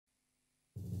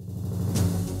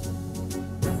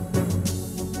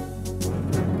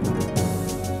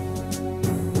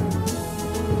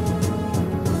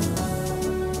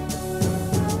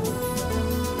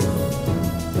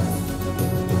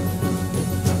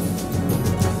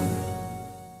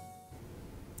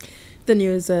The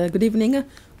news. Good evening.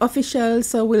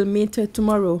 Officials will meet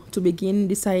tomorrow to begin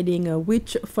deciding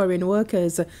which foreign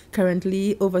workers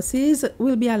currently overseas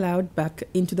will be allowed back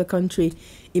into the country.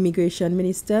 Immigration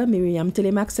Minister Miriam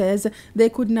Telemaque says they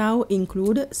could now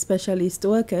include specialist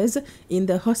workers in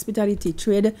the hospitality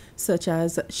trade, such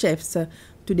as chefs.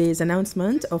 Today's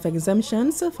announcement of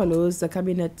exemptions follows the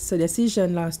Cabinet's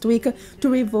decision last week to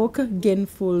revoke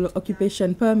gainful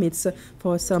occupation permits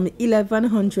for some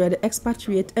 1,100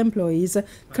 expatriate employees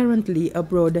currently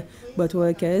abroad. But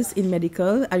workers in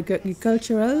medical,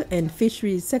 agricultural, and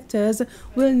fisheries sectors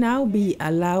will now be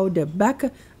allowed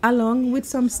back, along with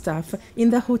some staff in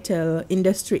the hotel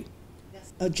industry.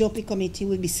 A JOPI committee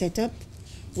will be set up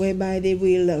whereby they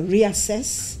will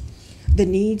reassess the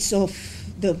needs of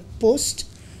the post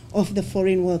of the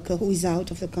foreign worker who is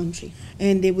out of the country.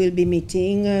 And they will be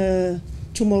meeting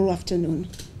tomorrow afternoon.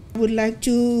 I would like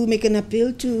to make an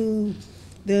appeal to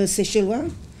the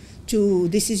Seychellois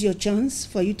this is your chance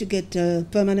for you to get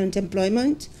permanent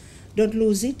employment. Don't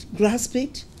lose it, grasp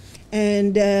it,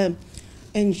 and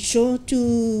show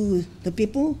to the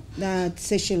people that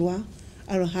Seychellois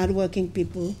are hardworking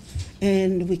people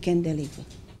and we can deliver.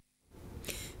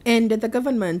 And the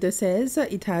government says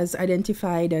it has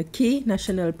identified key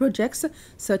national projects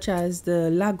such as the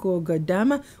Lagog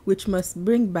Dam, which must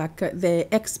bring back their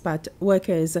expat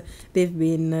workers.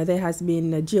 There has been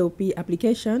GOP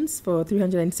applications for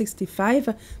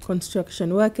 365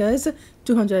 construction workers,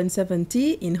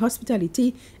 270 in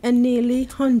hospitality, and nearly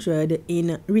 100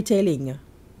 in retailing.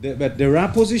 But there are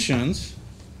positions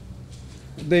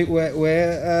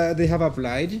where they have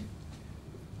applied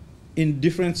in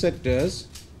different sectors,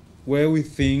 where we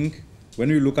think, when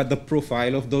we look at the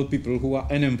profile of those people who are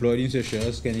unemployed in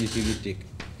Seychelles, can easily take.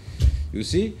 You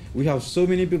see, we have so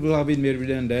many people who have been made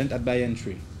redundant at by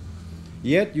entry.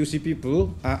 Yet, you see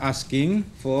people are asking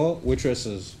for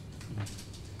waitresses.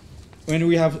 When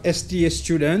we have STA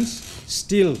students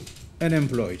still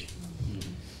unemployed.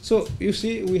 So, you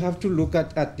see, we have to look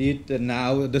at it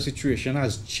now. The situation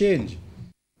has changed.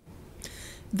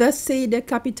 The SAID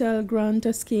Capital Grant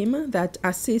Scheme that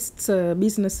assists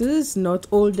businesses not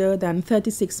older than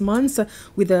 36 months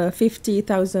with a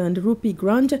 50,000 rupee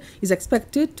grant is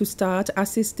expected to start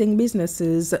assisting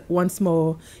businesses once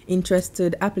more.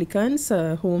 Interested applicants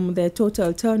whom their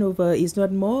total turnover is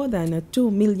not more than 2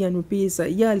 million rupees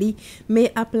yearly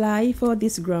may apply for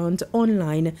this grant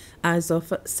online as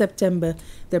of September.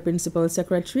 The Principal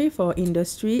Secretary for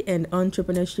Industry and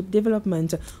Entrepreneurship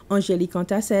Development, Angélique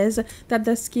Kanta, says that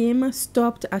the scheme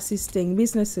stopped assisting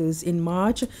businesses in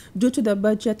March due to the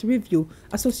budget review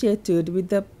associated with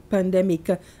the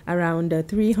pandemic. Around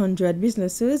 300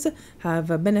 businesses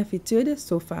have benefited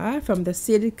so far from the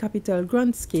SAID Capital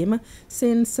Grant Scheme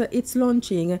since its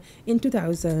launching in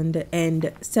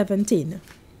 2017.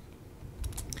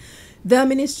 The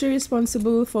ministry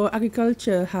responsible for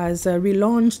agriculture has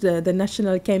relaunched the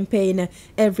national campaign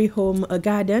Every Home a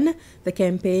Garden. The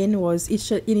campaign was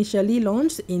initially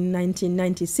launched in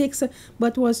 1996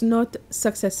 but was not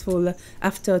successful.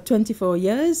 After 24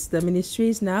 years, the ministry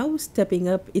is now stepping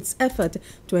up its effort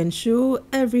to ensure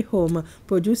every home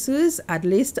produces at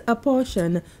least a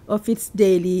portion of its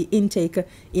daily intake.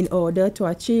 In order to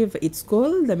achieve its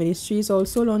goal, the ministry is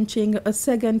also launching a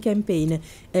second campaign,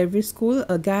 Every School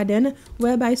a Garden,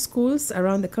 whereby schools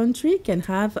around the country can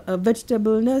have a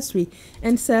vegetable nursery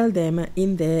and sell them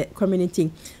in their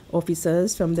community.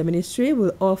 Officers from the ministry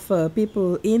will offer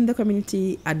people in the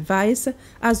community advice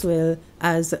as well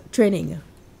as training.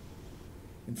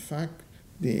 In fact,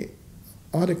 the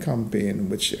other campaign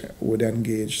which would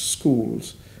engage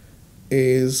schools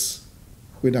is,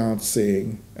 without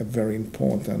saying, a very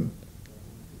important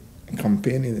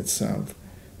campaign in itself,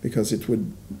 because it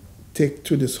would take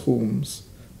to these homes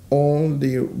all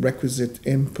the requisite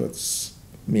inputs,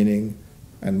 meaning,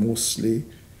 and mostly,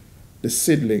 the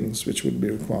seedlings which would be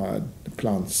required, the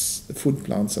plants, the food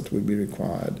plants that would be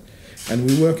required. And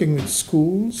we're working with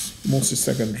schools, mostly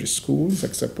secondary schools,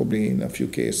 except probably in a few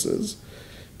cases,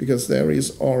 because there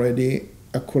is already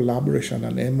a collaboration,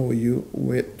 an MOU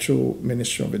through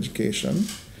Ministry of Education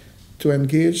to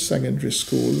engage secondary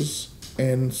schools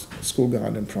in school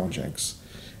garden projects.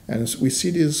 And we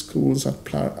see these schools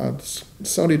at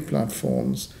solid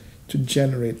platforms to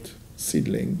generate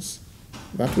seedlings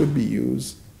that would be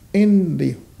used in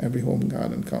the Every Home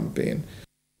Garden campaign.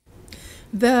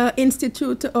 The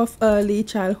Institute of Early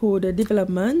Childhood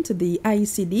Development, the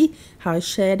IECD, has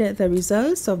shared the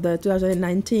results of the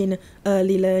 2019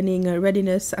 Early Learning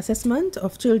Readiness Assessment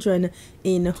of children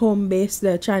in home-based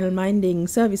childminding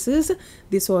services.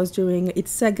 This was during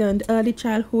its second Early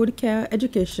Childhood Care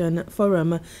Education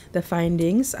Forum. The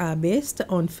findings are based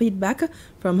on feedback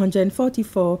from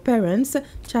 144 parents,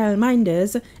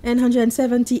 childminders, and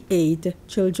 178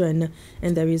 children.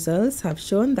 And the results have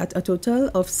shown that a total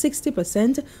of 60%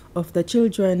 of the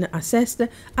children assessed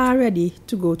are ready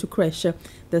to go to creche.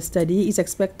 The study is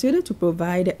expected to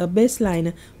provide a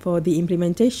baseline for the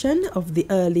implementation of the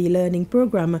early learning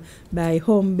program by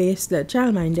home-based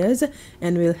childminders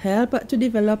and will help to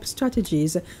develop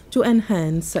strategies to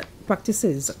enhance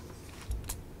practices.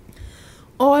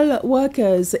 All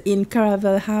workers in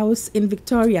Caravel House in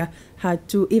Victoria had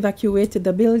to evacuate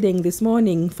the building this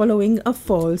morning following a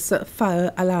false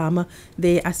fire alarm.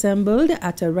 They assembled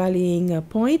at a rallying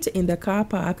point in the car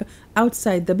park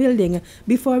outside the building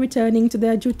before returning to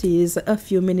their duties a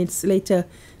few minutes later.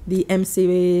 The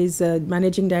MCA's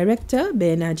managing director,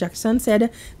 Ben Jackson,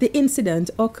 said the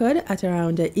incident occurred at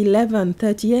around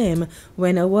 11:30 a.m.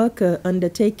 when a worker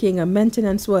undertaking a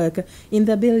maintenance work in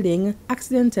the building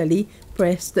accidentally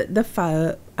pressed the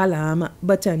fire alarm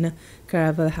button.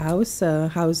 Caravel House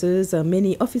houses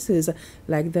many offices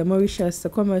like the Mauritius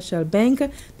Commercial Bank,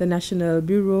 the National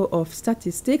Bureau of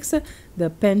Statistics, the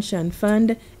Pension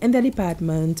Fund, and the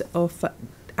Department of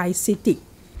ICT.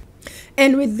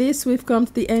 And with this, we've come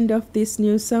to the end of this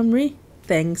news summary.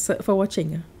 Thanks for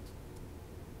watching.